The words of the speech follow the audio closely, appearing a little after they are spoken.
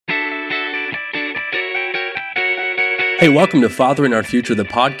Hey, welcome to Fathering Our Future, the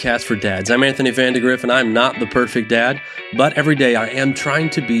podcast for dads. I'm Anthony Vandegrift, and I'm not the perfect dad, but every day I am trying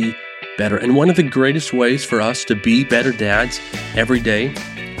to be better. And one of the greatest ways for us to be better dads every day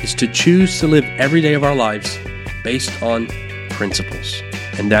is to choose to live every day of our lives based on principles.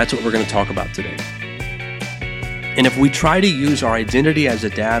 And that's what we're going to talk about today. And if we try to use our identity as a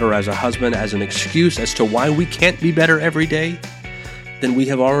dad or as a husband as an excuse as to why we can't be better every day, then we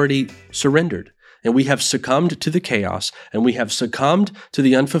have already surrendered. And we have succumbed to the chaos, and we have succumbed to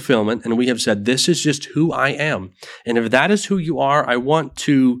the unfulfillment, and we have said, this is just who I am. And if that is who you are, I want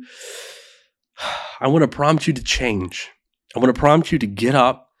to prompt you to change. I want to prompt you to get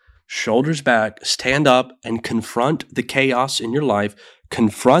up, shoulders back, stand up, and confront the chaos in your life,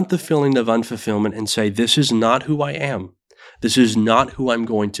 confront the feeling of unfulfillment, and say, this is not who I am. This is not who I'm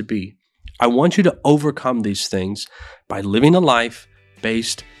going to be. I want you to overcome these things by living a life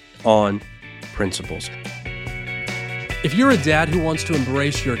based on principles. If you're a dad who wants to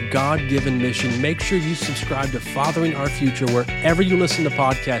embrace your God-given mission, make sure you subscribe to Fathering Our Future wherever you listen to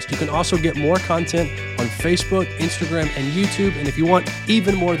podcasts. You can also get more content on Facebook, Instagram, and YouTube. And if you want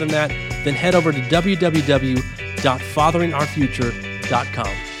even more than that, then head over to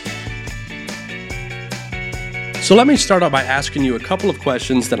www.fatheringourfuture.com. So let me start out by asking you a couple of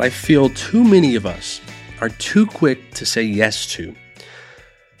questions that I feel too many of us are too quick to say yes to.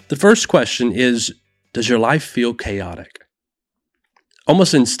 The first question is, does your life feel chaotic?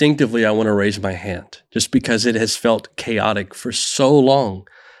 Almost instinctively, I want to raise my hand just because it has felt chaotic for so long.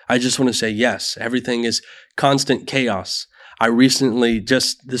 I just want to say, yes, everything is constant chaos. I recently,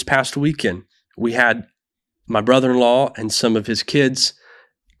 just this past weekend, we had my brother-in-law and some of his kids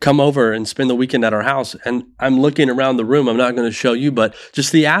come over and spend the weekend at our house. And I'm looking around the room. I'm not going to show you, but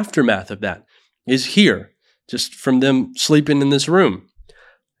just the aftermath of that is here, just from them sleeping in this room.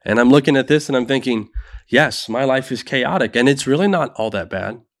 And I'm looking at this and I'm thinking, yes, my life is chaotic and it's really not all that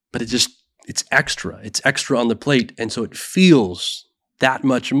bad, but it's extra. It's extra on the plate. And so it feels that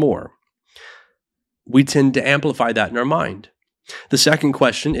much more. We tend to amplify that in our mind. The second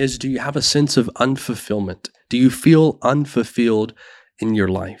question is, do you have a sense of unfulfillment? Do you feel unfulfilled in your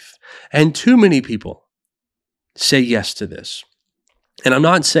life? And too many people say yes to this. And I'm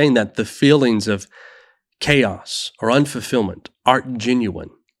not saying that the feelings of chaos or unfulfillment aren't genuine.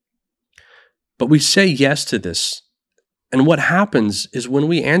 But we say yes to this. And what happens is when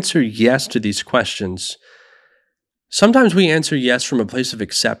we answer yes to these questions, sometimes we answer yes from a place of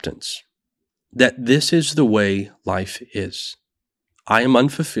acceptance that this is the way life is. I am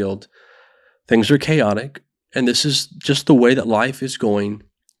unfulfilled. Things are chaotic. And this is just the way that life is going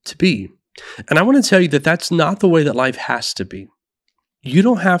to be. And I want to tell you that that's not the way that life has to be. You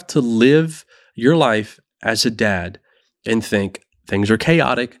don't have to live your life as a dad and think things are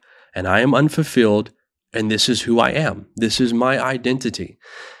chaotic and I am unfulfilled, and this is who I am. This is my identity.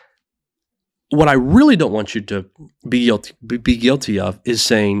 What I really don't want you to be guilty of is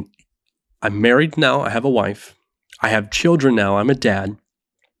saying, I'm married now, I have a wife, I have children now, I'm a dad,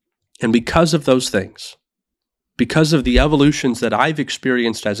 and because of those things, because of the evolutions that I've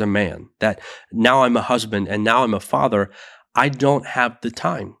experienced as a man, that now I'm a husband and now I'm a father, I don't have the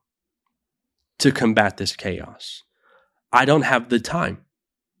time to combat this chaos. I don't have the time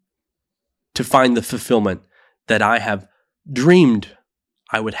to find the fulfillment that I have dreamed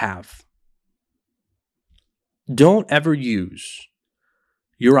I would have. Don't ever use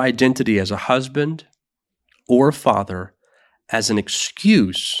your identity as a husband or a father as an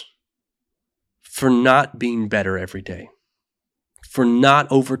excuse for not being better every day, for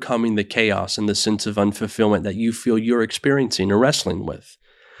not overcoming the chaos and the sense of unfulfillment that you feel you're experiencing or wrestling with.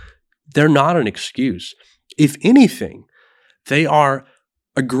 They're not an excuse. If anything, they are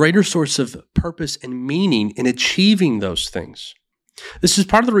a greater source of purpose and meaning in achieving those things. This is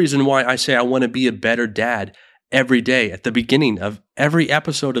part of the reason why I say I want to be a better dad every day at the beginning of every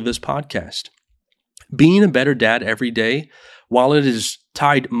episode of this podcast. Being a better dad every day, while it is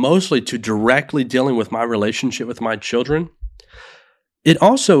tied mostly to directly dealing with my relationship with my children, it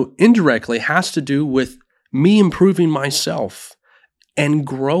also indirectly has to do with me improving myself and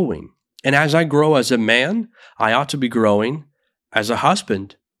growing. And as I grow as a man, I ought to be growing as a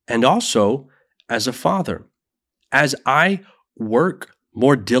husband, and also as a father. As I work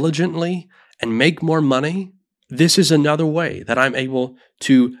more diligently and make more money, this is another way that I'm able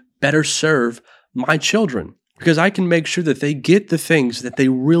to better serve my children, because I can make sure that they get the things that they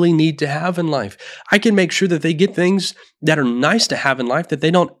really need to have in life. I can make sure that they get things that are nice to have in life that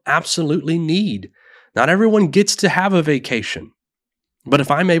they don't absolutely need. Not everyone gets to have a vacation, but if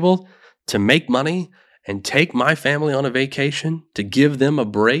I'm able to make money and take my family on a vacation, to give them a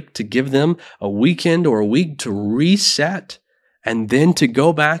break, to give them a weekend or a week to reset, and then to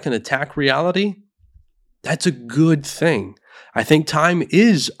go back and attack reality, that's a good thing. I think time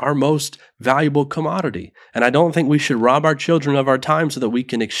is our most valuable commodity, and I don't think we should rob our children of our time so that we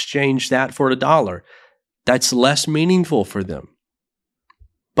can exchange that for $1. That's less meaningful for them.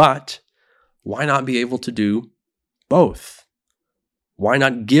 But why not be able to do both? Why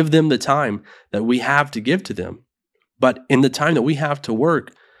not give them the time that we have to give to them? But in the time that we have to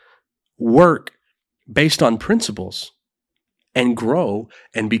work based on principles and grow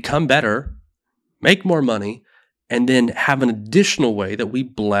and become better, make more money, and then have an additional way that we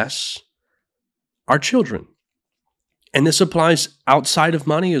bless our children. And this applies outside of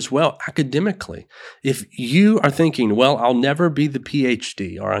money as well, academically. If you are thinking, well, I'll never be the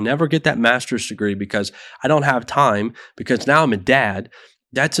PhD, or I'll never get that master's degree because I don't have time, because now I'm a dad,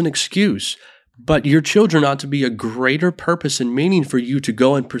 that's an excuse. But your children ought to be a greater purpose and meaning for you to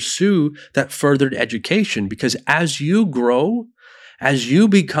go and pursue that furthered education, because as you grow, as you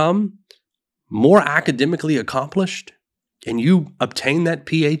become more academically accomplished, and you obtain that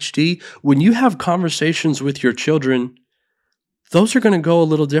PhD, when you have conversations with your children, those are going to go a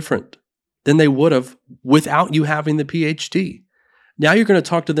little different than they would have without you having the PhD. Now you're going to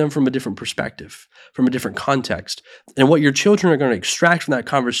talk to them from a different perspective, from a different context. And what your children are going to extract from that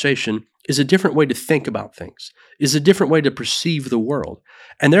conversation is a different way to think about things, is a different way to perceive the world.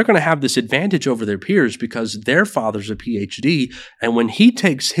 And they're going to have this advantage over their peers because their father's a PhD. And when he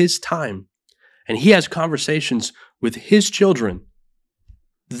takes his time and he has conversations with his children,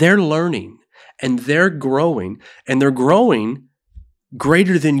 they're learning and they're growing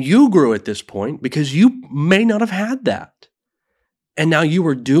greater than you grew at this point because you may not have had that. And now you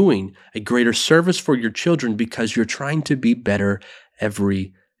are doing a greater service for your children because you're trying to be better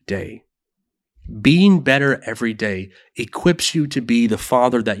every day. Being better every day equips you to be the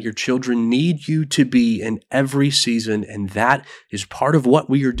father that your children need you to be in every season, and that is part of what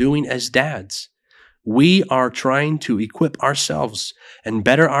we are doing as dads. We are trying to equip ourselves and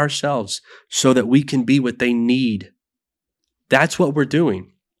better ourselves so that we can be what they need. That's what we're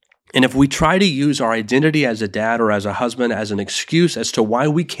doing. And if we try to use our identity as a dad or as a husband as an excuse as to why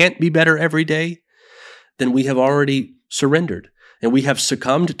we can't be better every day, then we have already surrendered. And we have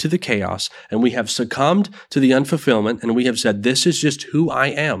succumbed to the chaos, and we have succumbed to the unfulfillment, and we have said, this is just who I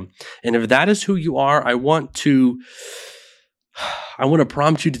am. And if that is who you are, I want to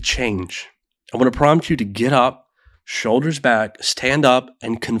prompt you to change. I want to prompt you to get up, shoulders back, stand up,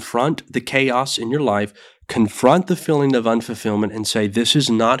 and confront the chaos in your life, confront the feeling of unfulfillment, and say, this is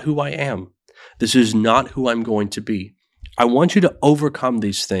not who I am. This is not who I'm going to be. I want you to overcome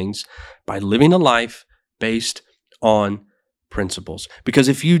these things by living a life based on principles. Because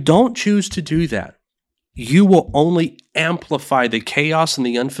if you don't choose to do that, you will only amplify the chaos and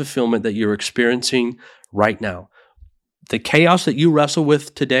the unfulfillment that you're experiencing right now. The chaos that you wrestle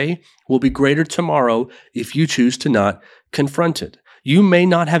with today will be greater tomorrow if you choose to not confront it. You may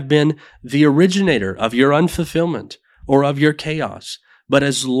not have been the originator of your unfulfillment or of your chaos, but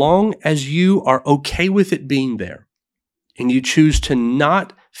as long as you are okay with it being there and you choose to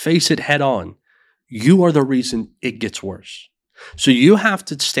not face it head on, you are the reason it gets worse. So you have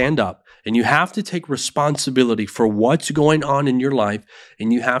to stand up and you have to take responsibility for what's going on in your life,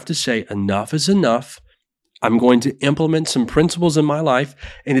 and you have to say, enough is enough. I'm going to implement some principles in my life,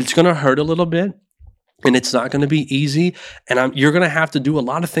 and it's going to hurt a little bit, and it's not going to be easy, and you're going to have to do a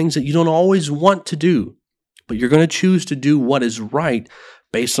lot of things that you don't always want to do, but you're going to choose to do what is right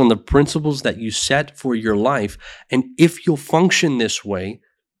based on the principles that you set for your life. And if you'll function this way,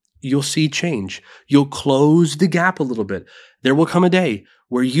 you'll see change. You'll close the gap a little bit. There will come a day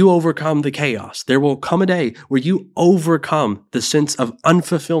where you overcome the chaos. There will come a day where you overcome the sense of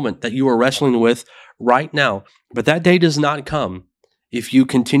unfulfillment that you are wrestling with right now. But that day does not come if you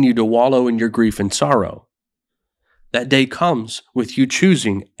continue to wallow in your grief and sorrow. That day comes with you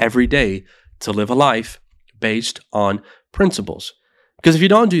choosing every day to live a life based on principles. Because if you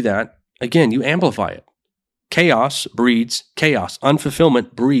don't do that, again, you amplify it. Chaos breeds chaos.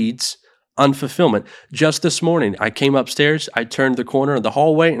 Unfulfillment breeds unfulfillment. Just this morning, I came upstairs, I turned the corner of the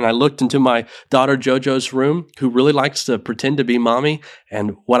hallway, and I looked into my daughter JoJo's room, who really likes to pretend to be mommy.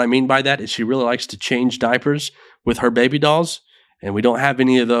 And what I mean by that is she really likes to change diapers with her baby dolls, and we don't have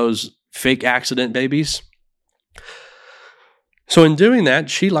any of those fake accident babies. So in doing that,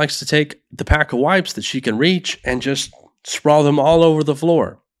 she likes to take the pack of wipes that she can reach and just sprawl them all over the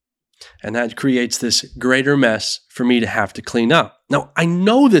floor. And that creates this greater mess for me to have to clean up. Now, I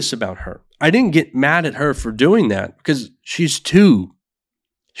know this about her. I didn't get mad at her for doing that because she's 2.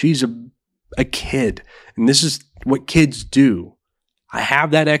 She's a a kid, and this is what kids do. I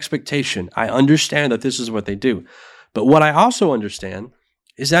have that expectation. I understand that this is what they do. But what I also understand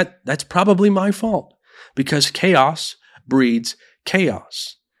is that that's probably my fault, because chaos breeds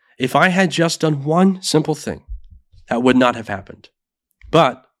chaos. If I had just done one simple thing, that would not have happened.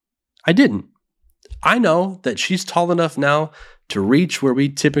 But I didn't. I know that she's tall enough now to reach where we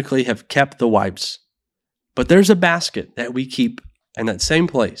typically have kept the wipes. But there's a basket that we keep in that same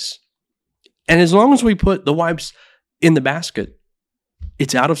place. And as long as we put the wipes in the basket,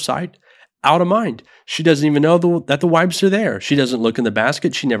 it's out of sight, out of mind. She doesn't even know that the wipes are there. She doesn't look in the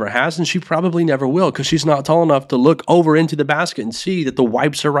basket. She never has, and she probably never will, because she's not tall enough to look over into the basket and see that the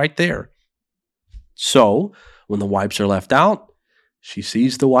wipes are right there. So when the wipes are left out, she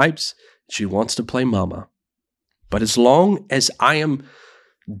sees the wipes. She wants to play mama. But as long as I am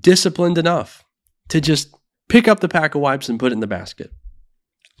disciplined enough to just pick up the pack of wipes and put it in the basket,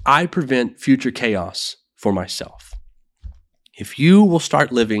 I prevent future chaos for myself. If you will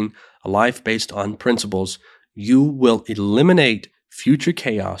start living a life based on principles, you will eliminate future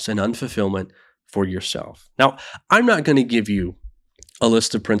chaos and unfulfillment for yourself. Now, I'm not going to give you a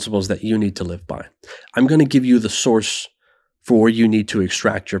list of principles that you need to live by. I'm going to give you the source for where you need to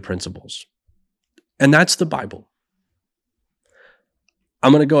extract your principles. And that's the Bible.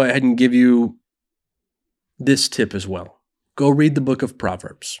 I'm going to go ahead and give you this tip as well. Go read the book of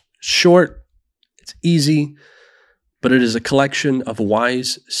Proverbs. Short, it's easy, but it is a collection of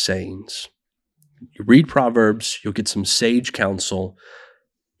wise sayings. You read Proverbs, you'll get some sage counsel,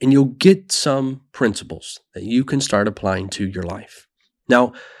 and you'll get some principles that you can start applying to your life.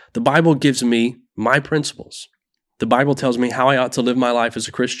 Now, the Bible gives me my principles. The Bible tells me how I ought to live my life as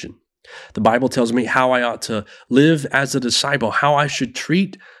a Christian. The Bible tells me how I ought to live as a disciple, how I should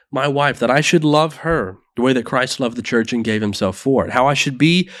treat my wife, that I should love her the way that Christ loved the church and gave himself for it, how I should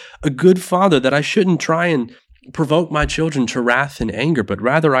be a good father, that I shouldn't try and provoke my children to wrath and anger, but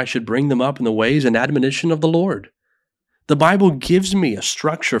rather I should bring them up in the ways and admonition of the Lord. The Bible gives me a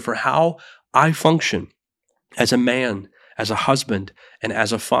structure for how I function as a man, as a husband, and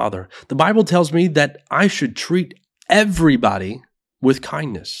as a father. The Bible tells me that I should treat everybody with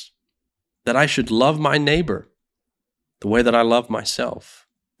kindness, that I should love my neighbor the way that I love myself,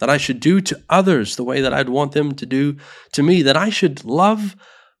 that I should do to others the way that I'd want them to do to me, that I should love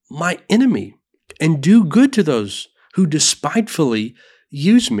my enemy and do good to those who despitefully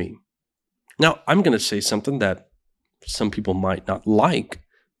use me. Now, I'm going to say something that some people might not like,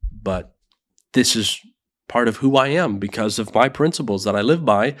 but this is part of who I am because of my principles that I live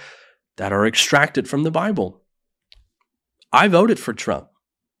by that are extracted from the Bible. I voted for Trump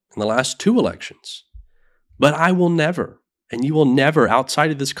in the last 2 elections, but I will never, and you will never,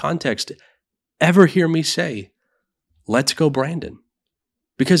 outside of this context, ever hear me say, "Let's go, Brandon,"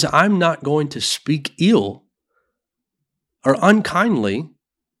 because I'm not going to speak ill or unkindly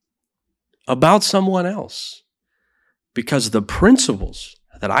about someone else, because the principles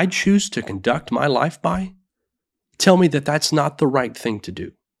that I choose to conduct my life by tell me that that's not the right thing to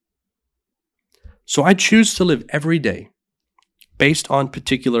do. So I choose to live every day based on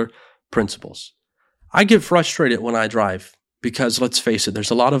particular principles. I get frustrated when I drive because, let's face it, there's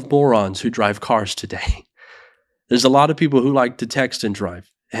a lot of morons who drive cars today. There's a lot of people who like to text and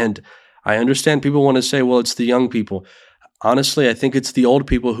drive. And I understand people want to say, well, it's the young people. Honestly, I think it's the old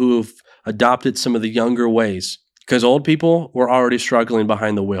people who have adopted some of the younger ways, because old people were already struggling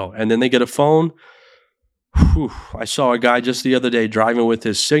behind the wheel. And then they get a phone. Whew. I saw a guy just the other day driving with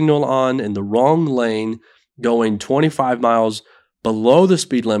his signal on in the wrong lane, going 25 miles below the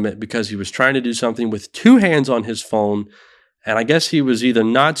speed limit because he was trying to do something with 2 hands on his phone. And I guess he was either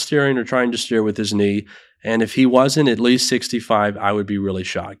not steering or trying to steer with his knee. And if he wasn't at least 65, I would be really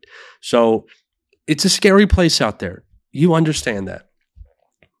shocked. So it's a scary place out there. You understand that.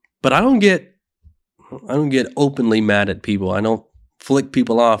 But I don't get openly mad at people. I don't flick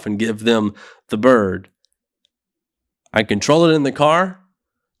people off and give them the bird. I control it in the car.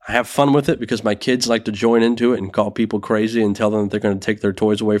 I have fun with it because my kids like to join into it and call people crazy and tell them that they're going to take their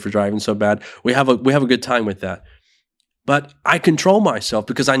toys away for driving so bad. We have a good time with that. But I control myself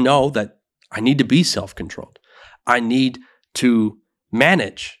because I know that I need to be self-controlled. I need to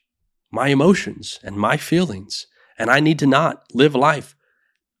manage my emotions and my feelings. And I need to not live life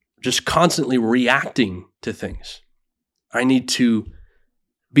just constantly reacting to things. I need to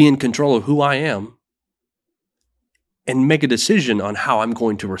be in control of who I am and make a decision on how I'm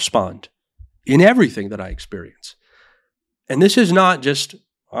going to respond in everything that I experience. And this is not just,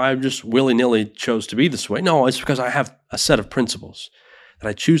 I just willy-nilly chose to be this way. No, it's because I have a set of principles that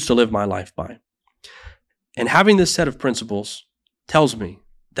I choose to live my life by. And having this set of principles tells me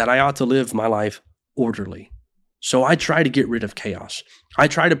that I ought to live my life orderly. So I try to get rid of chaos. I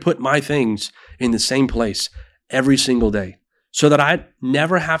try to put my things in the same place every single day so that I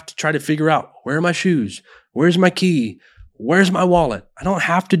never have to try to figure out, where are my shoes? Where's my key? Where's my wallet? I don't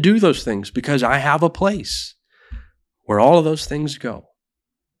have to do those things because I have a place where all of those things go.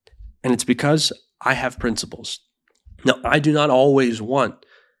 And it's because I have principles. Now, I do not always want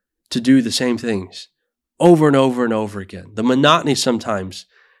to do the same things over and over and over again. The monotony sometimes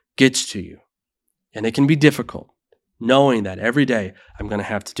gets to you, and it can be difficult knowing that every day I'm going to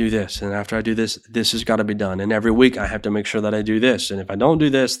have to do this, and after I do this, this has got to be done, and every week I have to make sure that I do this, and if I don't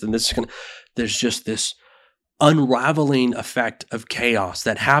do this, then this is going to... There's just this unraveling effect of chaos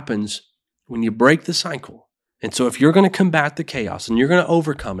that happens when you break the cycle. And so if you're going to combat the chaos and you're going to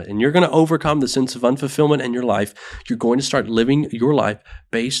overcome it and you're going to overcome the sense of unfulfillment in your life, you're going to start living your life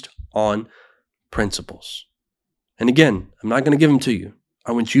based on principles. And again, I'm not going to give them to you.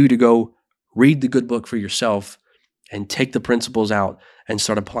 I want you to go read the good book for yourself and take the principles out and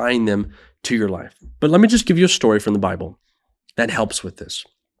start applying them to your life. But let me just give you a story from the Bible that helps with this.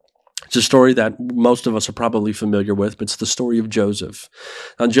 It's a story that most of us are probably familiar with, but it's the story of Joseph.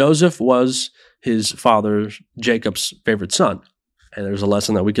 Now, Joseph was his father Jacob's favorite son. And there's a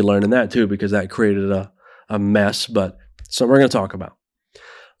lesson that we could learn in that too, because that created a mess, but something we're going to talk about.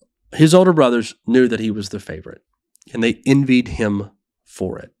 His older brothers knew that he was the favorite, and they envied him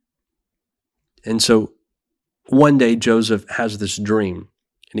for it. And so one day Joseph has this dream,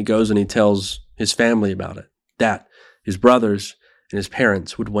 and he goes and he tells his family about it, that his brothers and his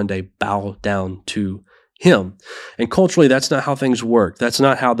parents would one day bow down to him. And culturally, that's not how things work. That's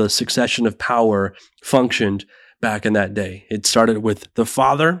not how the succession of power functioned back in that day. It started with the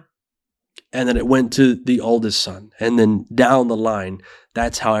father, and then it went to the oldest son. And then down the line,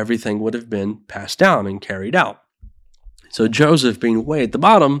 that's how everything would have been passed down and carried out. So Joseph, being way at the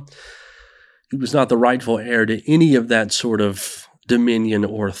bottom, he was not the rightful heir to any of that sort of dominion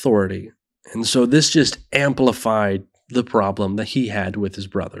or authority. And so this just amplified the problem that he had with his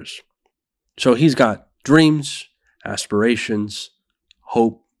brothers. So he's got dreams, aspirations,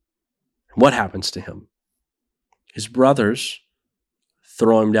 hope. What happens to him? His brothers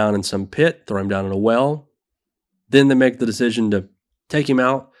throw him down in some pit, throw him down in a well. Then they make the decision to take him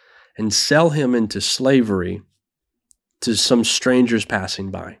out and sell him into slavery to some strangers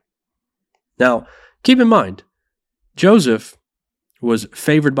passing by. Now, keep in mind, Joseph was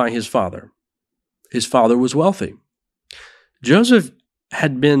favored by his father. His father was wealthy. Joseph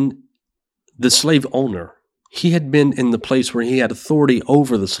had been the slave owner. He had been in the place where he had authority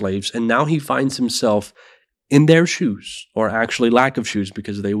over the slaves, and now he finds himself in their shoes, or actually lack of shoes,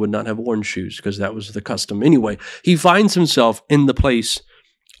 because they would not have worn shoes, because that was the custom. Anyway, he finds himself in the place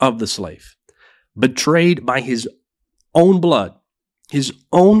of the slave, betrayed by his own blood. His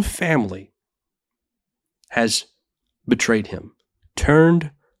own family has betrayed him, turned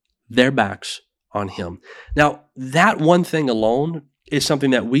their backs on him. Now, that one thing alone is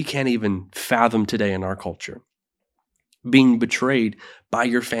something that we can't even fathom today in our culture. Being betrayed by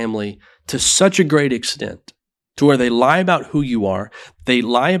your family to such a great extent, to where they lie about who you are, they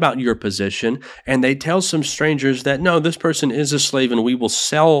lie about your position, and they tell some strangers that, no, this person is a slave and we will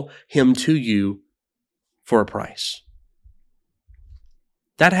sell him to you for a price.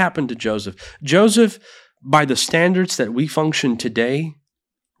 That happened to Joseph. Joseph, by the standards that we function today,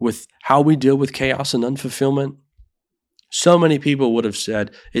 with how we deal with chaos and unfulfillment, so many people would have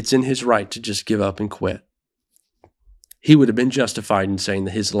said it's in his right to just give up and quit. He would have been justified in saying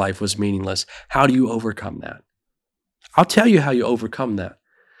that his life was meaningless. How do you overcome that? I'll tell you how you overcome that.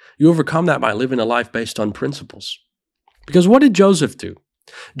 You overcome that by living a life based on principles. Because what did Joseph do?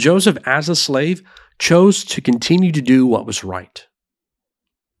 Joseph, as a slave, chose to continue to do what was right.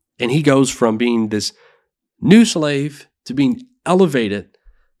 And he goes from being this new slave to being elevated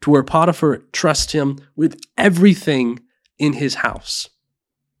to where Potiphar trusts him with everything in his house.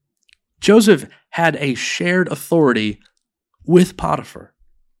 Joseph had a shared authority with Potiphar.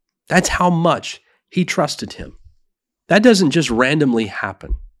 That's how much he trusted him. That doesn't just randomly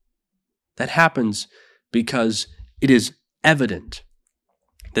happen. That happens because it is evident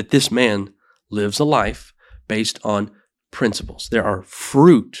that this man lives a life based on principles. There are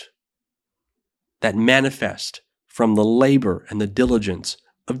fruit that manifest from the labor and the diligence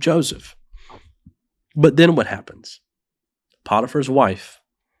of Joseph. But then what happens? Potiphar's wife,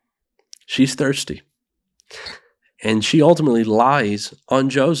 she's thirsty. And she ultimately lies on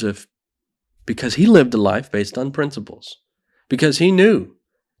Joseph because he lived a life based on principles. Because he knew,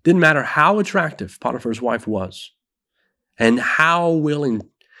 didn't matter how attractive Potiphar's wife was and how willing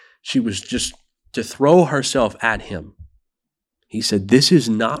she was just to throw herself at him, He said, this is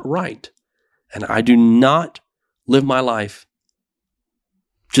not right. And I do not live my life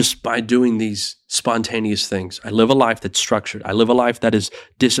just by doing these spontaneous things. I live a life that's structured. I live a life that is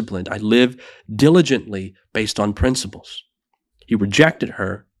disciplined. I live diligently based on principles. He rejected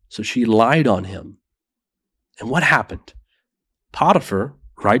her, so she lied on him. And what happened? Potiphar,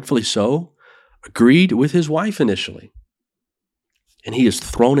 rightfully so, agreed with his wife initially. And he is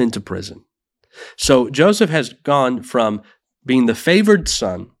thrown into prison. So Joseph has gone from being the favored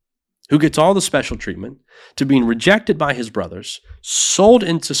son who gets all the special treatment to being rejected by his brothers, sold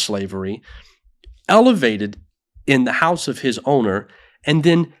into slavery, elevated in the house of his owner, and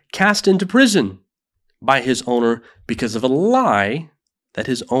then cast into prison by his owner because of a lie that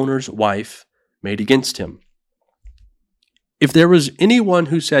his owner's wife made against him. If there was anyone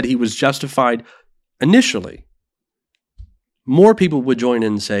who said he was justified initially, more people would join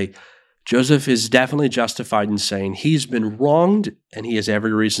in and say, Joseph is definitely justified in saying he's been wronged and he has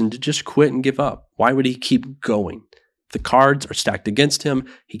every reason to just quit and give up. Why would he keep going? The cards are stacked against him.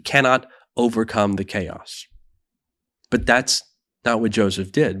 He cannot overcome the chaos. But that's not what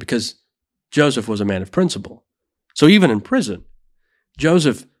Joseph did, because Joseph was a man of principle. So even in prison,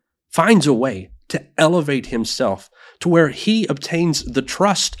 Joseph finds a way to elevate himself to where he obtains the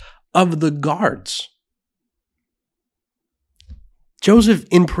trust of the guards. Joseph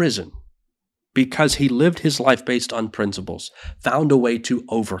in prison, because he lived his life based on principles, found a way to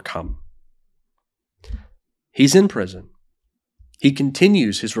overcome. He's in prison. He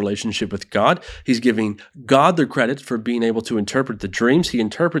continues his relationship with God. He's giving God the credit for being able to interpret the dreams. He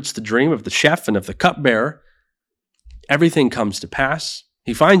interprets the dream of the chef and of the cupbearer. Everything comes to pass.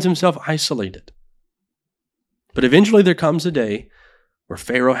 He finds himself isolated. But eventually there comes a day where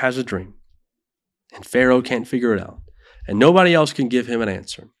Pharaoh has a dream, and Pharaoh can't figure it out, and nobody else can give him an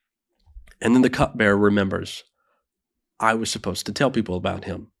answer. And then the cupbearer remembers, I was supposed to tell people about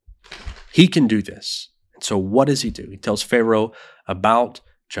him. He can do this. And so what does he do? He tells Pharaoh about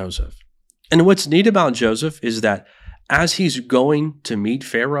Joseph. And what's neat about Joseph is that as he's going to meet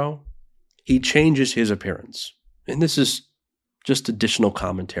Pharaoh, he changes his appearance. And this is just additional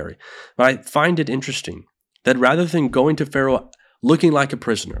commentary. But I find it interesting that rather than going to Pharaoh looking like a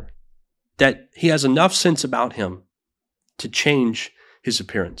prisoner, that he has enough sense about him to change his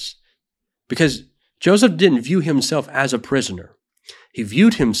appearance. Because Joseph didn't view himself as a prisoner. He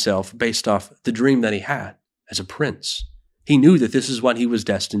viewed himself based off the dream that he had as a prince. He knew that this is what he was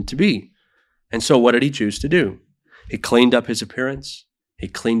destined to be. And so what did he choose to do? He cleaned up his appearance, he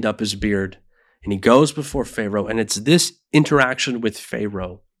cleaned up his beard, and he goes before Pharaoh. And it's this interaction with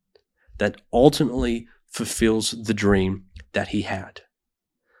Pharaoh that ultimately fulfills the dream that he had.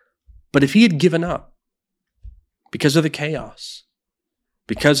 But if he had given up because of the chaos,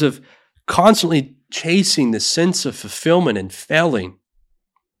 because of constantly chasing the sense of fulfillment and failing,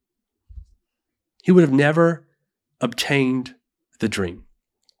 he would have never obtained the dream.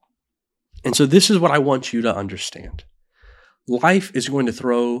 And so this is what I want you to understand. Life is going to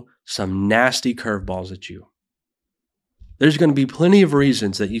throw some nasty curveballs at you. There's going to be plenty of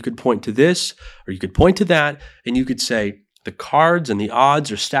reasons that you could point to this or you could point to that, and you could say, the cards and the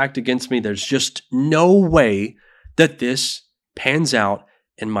odds are stacked against me. There's just no way that this pans out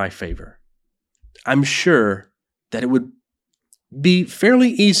in my favor. I'm sure that it would be fairly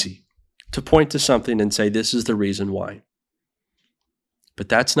easy to point to something and say, this is the reason why. But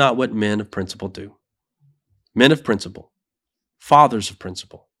that's not what men of principle do. Men of principle, fathers of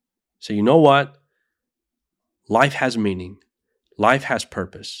principle, say, you know what? Life has meaning. Life has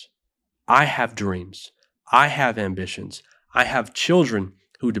purpose. I have dreams. I have ambitions. I have children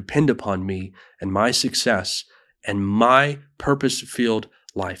who depend upon me and my success and my purpose-filled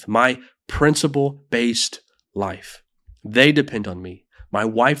life, my principle-based life. They depend on me. My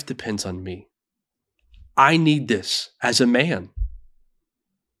wife depends on me. I need this as a man.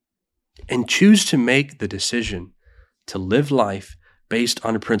 And choose to make the decision to live life based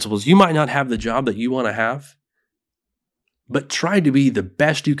on principles. You might not have the job that you want to have, but try to be the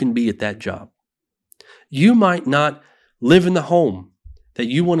best you can be at that job. You might not live in the home that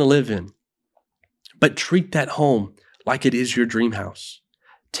you want to live in, but treat that home like it is your dream house.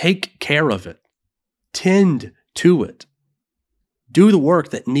 Take care of it. Tend to it. Do the work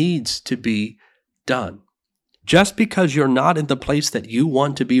that needs to be done. Just because you're not in the place that you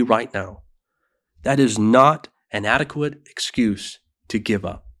want to be right now, that is not an adequate excuse to give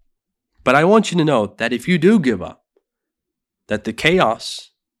up. But I want you to know that if you do give up, that the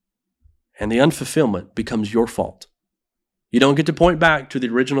chaos and the unfulfillment becomes your fault. You don't get to point back to the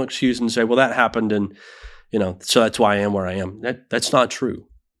original excuse and say, well, that happened and, so that's why I am where I am. That's not true.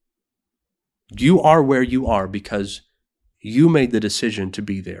 You are where you are because You made the decision to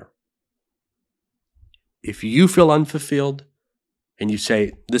be there. If you feel unfulfilled and you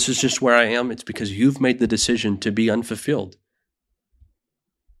say, this is just where I am, it's because you've made the decision to be unfulfilled.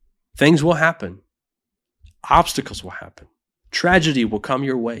 Things will happen. Obstacles will happen. Tragedy will come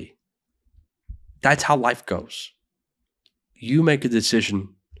your way. That's how life goes. You make a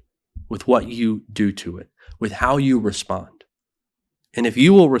decision with what you do to it, with how you respond. And if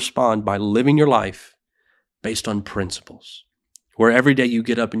you will respond by living your life based on principles, where every day you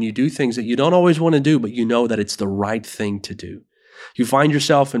get up and you do things that you don't always want to do, but you know that it's the right thing to do. You find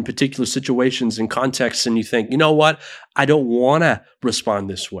yourself in particular situations and contexts and you think, you know what? I don't want to respond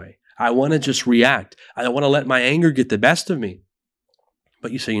this way. I want to just react. I don't want to let my anger get the best of me.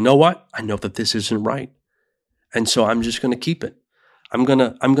 But you say, you know what? I know that this isn't right. And so I'm just going to keep it. I'm going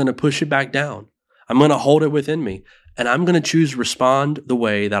to push it back down. I'm going to hold it within me. And I'm going to choose to respond the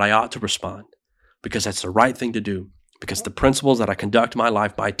way that I ought to respond because that's the right thing to do. Because the principles that I conduct my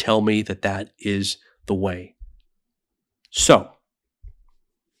life by tell me that that is the way. So,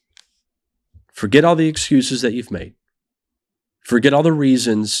 forget all the excuses that you've made. Forget all the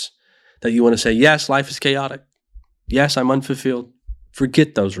reasons that you want to say, yes, life is chaotic. Yes, I'm unfulfilled.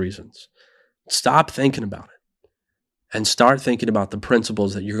 Forget those reasons. Stop thinking about it and start thinking about the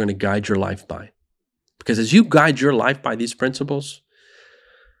principles that you're going to guide your life by. Because as you guide your life by these principles,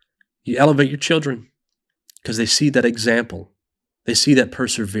 you elevate your children because they see that example. They see that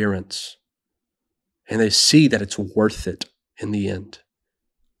perseverance. And they see that it's worth it in the end.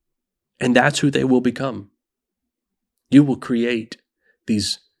 And that's who they will become. You will create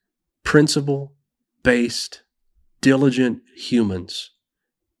these principle-based, diligent humans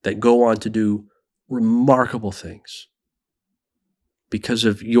that go on to do remarkable things because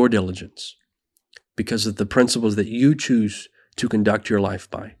of your diligence, because of the principles that you choose to conduct your life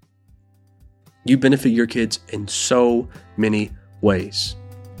by. You benefit your kids in so many ways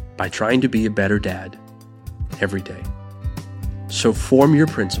by trying to be a better dad every day. So form your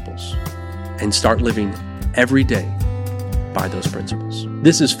principles and start living every day by those principles.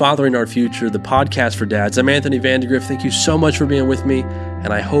 This is Fathering Our Future, the podcast for dads. I'm Anthony Vandegrift. Thank you so much for being with me,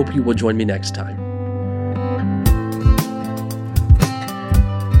 and I hope you will join me next time.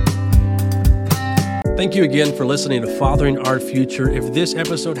 Thank you again for listening to Fathering Our Future. If this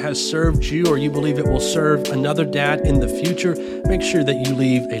episode has served you or you believe it will serve another dad in the future, make sure that you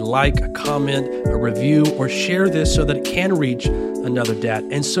leave a like, a comment, a review, or share this so that it can reach another dad.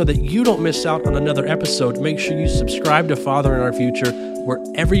 And so that you don't miss out on another episode, make sure you subscribe to Fathering Our Future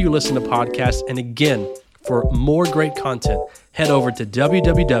wherever you listen to podcasts. And again, for more great content, head over to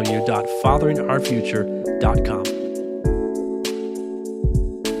www.fatheringourfuture.com.